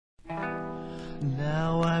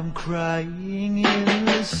Now I'm crying in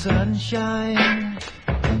the sunshine,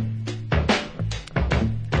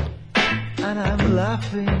 and I'm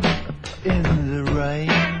laughing in the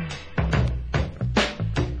rain,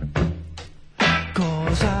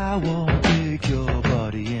 'cause I won't pick your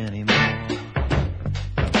body anymore,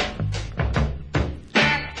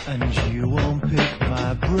 and you won't pick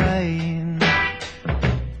my brain.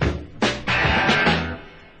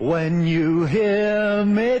 When you hear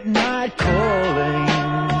midnight calling,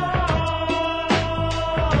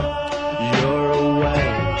 you're away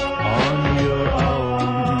on your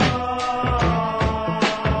own,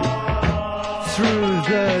 through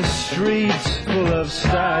the streets full of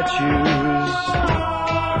statues,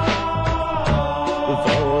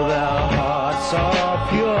 though their hearts are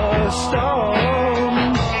pure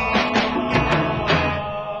stone.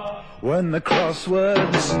 When the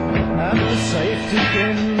crosswords and the safety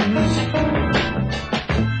pins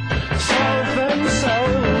solve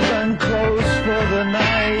themselves and close for the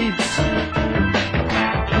night,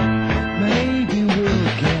 maybe we'll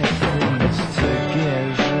get things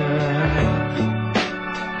together.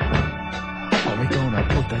 Are we gonna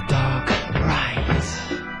put the dark right?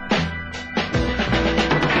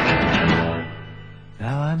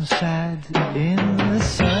 Now I'm sad in the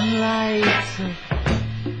sunlight,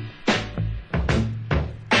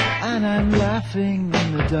 and I'm laughing in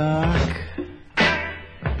the dark.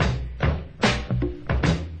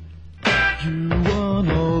 You won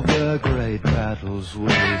over great battles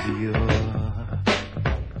with your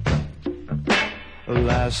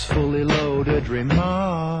last fully loaded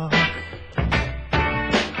remark.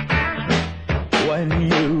 When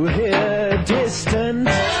you hear distant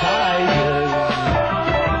tigers,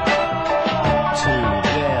 to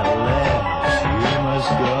their left you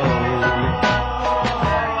must go.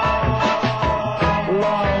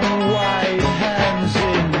 Long white hands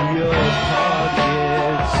in your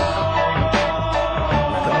pockets,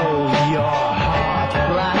 though your heart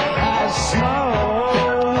black as snow.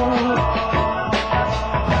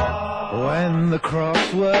 When the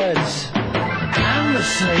crosswords and the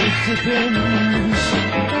safety pins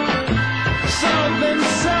solve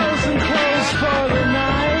themselves and close for the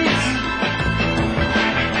night,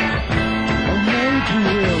 or maybe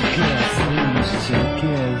we'll get things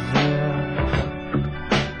together.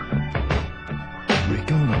 We're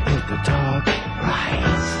gonna put the dark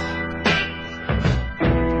right.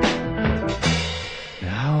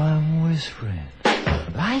 Now I'm whispering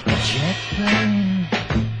like a jet plane,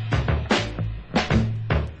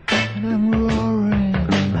 and I'm roaring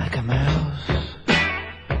like a mouse.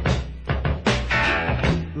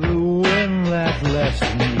 The wind that left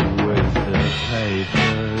me with the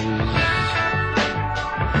papers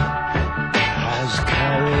has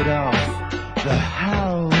carried off the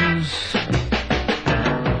house.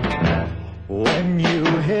 When you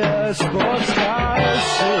hear sports cars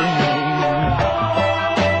singing,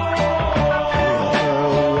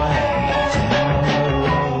 you're away down the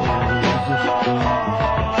road.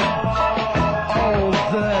 All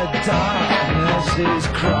the darkness is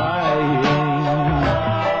crying.